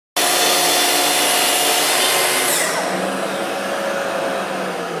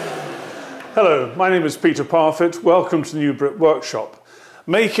Hello, my name is Peter Parfitt. Welcome to New Brick Workshop.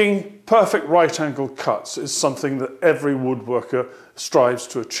 Making perfect right-angle cuts is something that every woodworker strives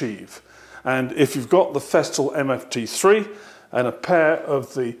to achieve. And if you've got the Festool MFT3 and a pair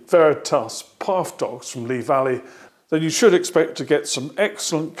of the Veritas Parf Dogs from Lee Valley, then you should expect to get some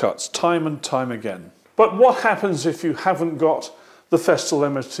excellent cuts time and time again. But what happens if you haven't got the Festool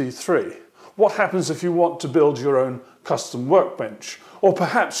MFT3? What happens if you want to build your own custom workbench? Or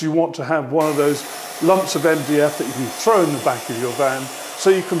perhaps you want to have one of those lumps of MDF that you can throw in the back of your van so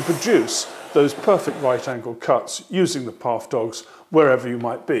you can produce those perfect right angle cuts using the Parf Dogs wherever you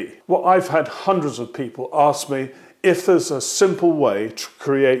might be. Well, I've had hundreds of people ask me if there's a simple way to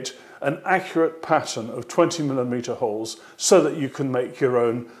create an accurate pattern of 20mm holes so that you can make your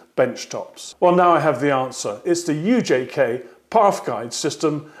own bench tops. Well, now I have the answer. It's the UJK Parf Guide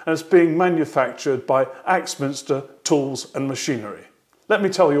System, and it's being manufactured by Axminster Tools Machinery. Let me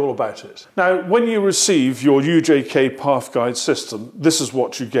tell you all about it. Now, when you receive your UJK Parf Guide System, this is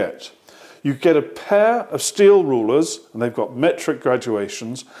what you get. You get a pair of steel rulers, and they've got metric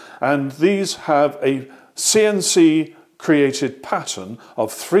graduations, and these have a CNC created pattern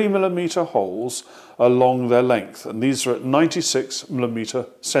of 3mm holes along their length, and these are at 96mm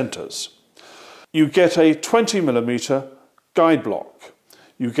centers. You get a 20mm guide block.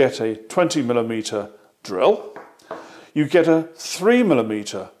 You get a 20mm drill. You get a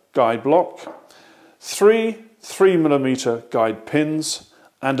 3mm guide block, 3mm guide pins,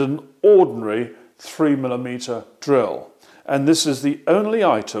 and an ordinary 3mm drill. And this is the only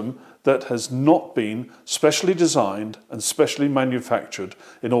item that has not been specially designed and specially manufactured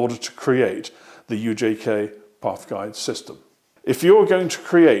in order to create the UJK Parf Guide System. If you're going to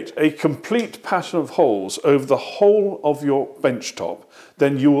create a complete pattern of holes over the whole of your bench top,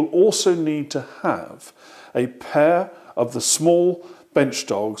 then you will also need to have a pair of the small bench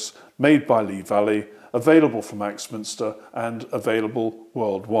dogs made by Lee Valley, available from Axminster and available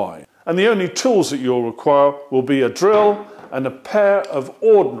worldwide. And the only tools that you'll require will be a drill and a pair of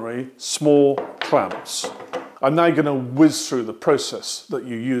ordinary small clamps. I'm now going to whiz through the process that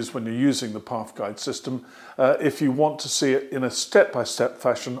you use when you're using the Parf Guide System. If you want to see it in a step-by-step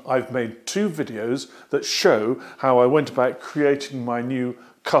fashion, I've made 2 videos that show how I went about creating my new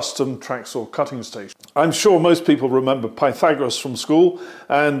custom track saw cutting station. I'm sure most people remember Pythagoras from school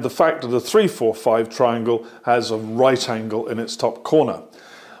and the fact that a 3-4-5 triangle has a right angle in its top corner.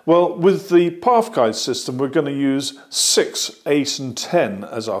 Well, with the Parf Guide System, we're going to use 6, 8 and 10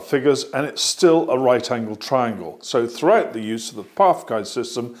 as our figures, and it's still a right angle triangle. So throughout the use of the Parf Guide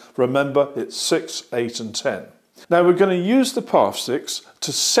System, remember it's 6, 8 and 10. Now we're going to use the Parf sticks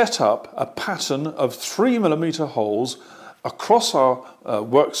to set up a pattern of 3mm holes across our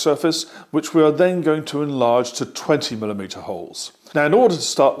work surface, which we are then going to enlarge to 20mm holes. Now, in order to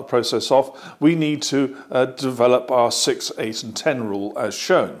start the process off, we need to develop our 6, 8 and 10 rule as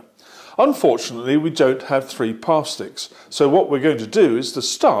shown. Unfortunately, we don't have 3 Parf sticks, so what we're going to do is to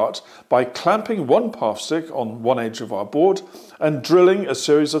start by clamping one Parf stick on one edge of our board and drilling a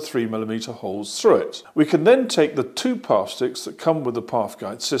series of 3mm holes through it. We can then take the 2 Parf sticks that come with the Parf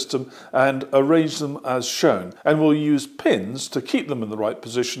Guide System and arrange them as shown, and we'll use pins to keep them in the right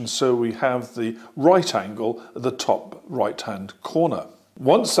position so we have the right angle at the top right hand corner.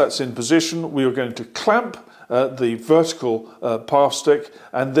 Once that's in position, we are going to clamp the vertical Parf stick,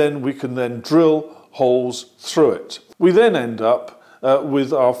 and then we can then drill holes through it. We then end up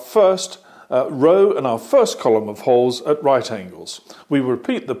with our first row and our first column of holes at right angles. We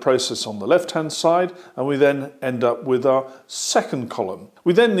repeat the process on the left hand side, and we then end up with our second column.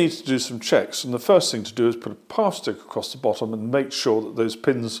 We then need to do some checks, and the first thing to do is put a Parf stick across the bottom and make sure that those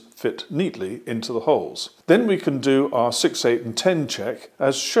pins fit neatly into the holes. Then we can do our 6, 8 and 10 check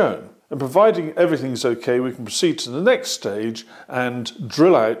as shown. And providing everything's okay, we can proceed to the next stage and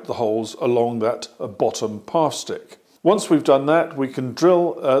drill out the holes along that bottom Parf stick. Once we've done that, we can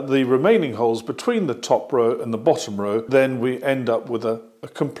drill the remaining holes between the top row and the bottom row. Then we end up with a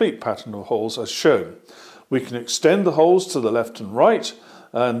complete pattern of holes as shown. We can extend the holes to the left and right,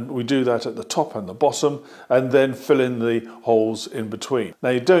 and we do that at the top and the bottom, and then fill in the holes in between.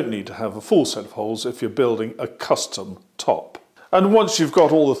 Now, you don't need to have a full set of holes if you're building a custom top. And once you've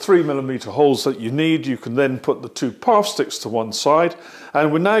got all the 3mm holes that you need, you can then put the 2 Parf sticks to one side,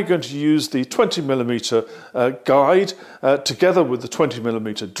 and we're now going to use the 20mm guide together with the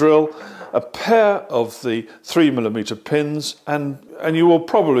 20mm drill, a pair of the 3mm pins, and you will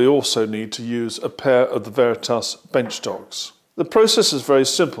probably also need to use a pair of the Veritas bench dogs. The process is very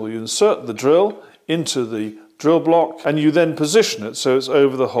simple. You insert the drill into the drill block, and you then position it so it's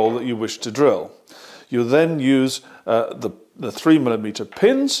over the hole that you wish to drill. You then use the the 3mm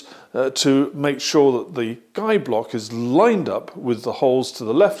pins to make sure that the guide block is lined up with the holes to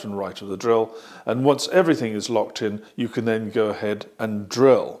the left and right of the drill, and once everything is locked in, you can then go ahead and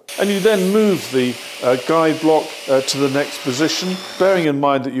drill. And you then move the guide block to the next position, bearing in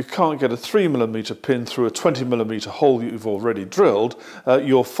mind that you can't get a 3mm pin through a 20mm hole you've already drilled.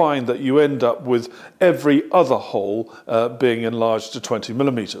 You'll find that you end up with every other hole being enlarged to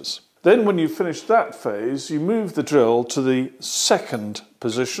 20mm. Then when you've finished that phase, you move the drill to the second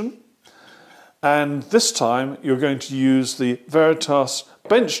position, and this time you're going to use the Veritas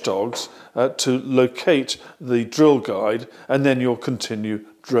bench dogs to locate the drill guide, and then you'll continue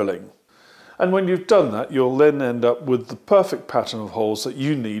drilling. And when you've done that, you'll then end up with the perfect pattern of holes that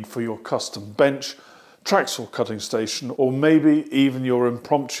you need for your custom bench, track saw cutting station, or maybe even your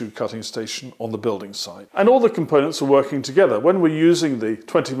impromptu cutting station on the building site. And all the components are working together. When we're using the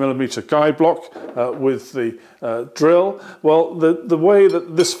 20mm guide block with the drill, well, the way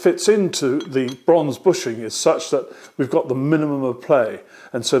that this fits into the bronze bushing is such that we've got the minimum of play,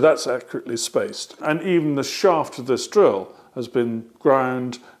 and so that's accurately spaced. And even the shaft of this drill has been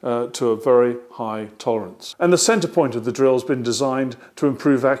ground to a very high tolerance. And the centre point of the drill has been designed to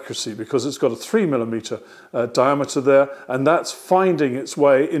improve accuracy because it's got a 3mm diameter there, and that's finding its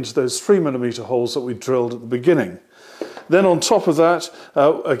way into those 3mm holes that we drilled at the beginning. Then on top of that,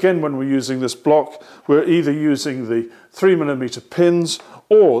 again, when we're using this block, we're either using the 3mm pins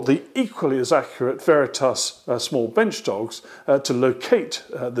or the equally as accurate Veritas small bench dogs to locate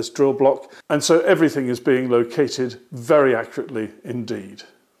this drill block. And so everything is being located very accurately indeed.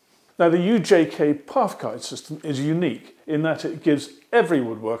 Now, the UJK Parf Guide System is unique in that it gives every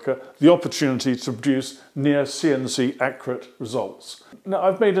woodworker the opportunity to produce near CNC accurate results. Now,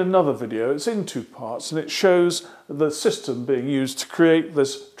 I've made another video, it's in two parts, and it shows the system being used to create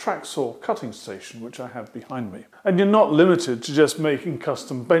this track saw cutting station which I have behind me. And you're not limited to just making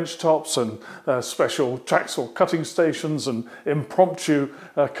custom bench tops and special track saw cutting stations and impromptu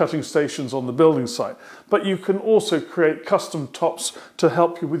cutting stations on the building site, but you can also create custom tops to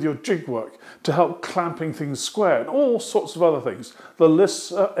help you with your jig work, to help clamping things square, and all sorts of other things. The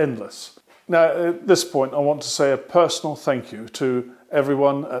lists are endless. Now, at this point, I want to say a personal thank you to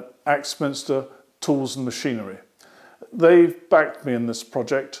everyone at Axminster Tools Machinery. They've backed me in this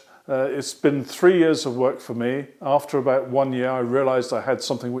project. It's been 3 years of work for me. After about 1 year, I realised I had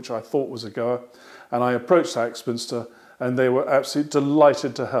something which I thought was a goer, and I approached Axminster, and they were absolutely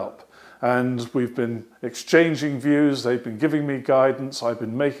delighted to help. And we've been exchanging views, they've been giving me guidance, I've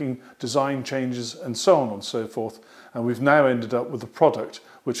been making design changes, and so on and so forth. And we've now ended up with a product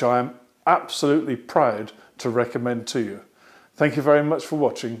which I am absolutely proud to recommend to you. Thank you very much for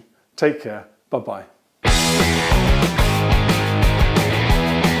watching. Take care. Bye-bye.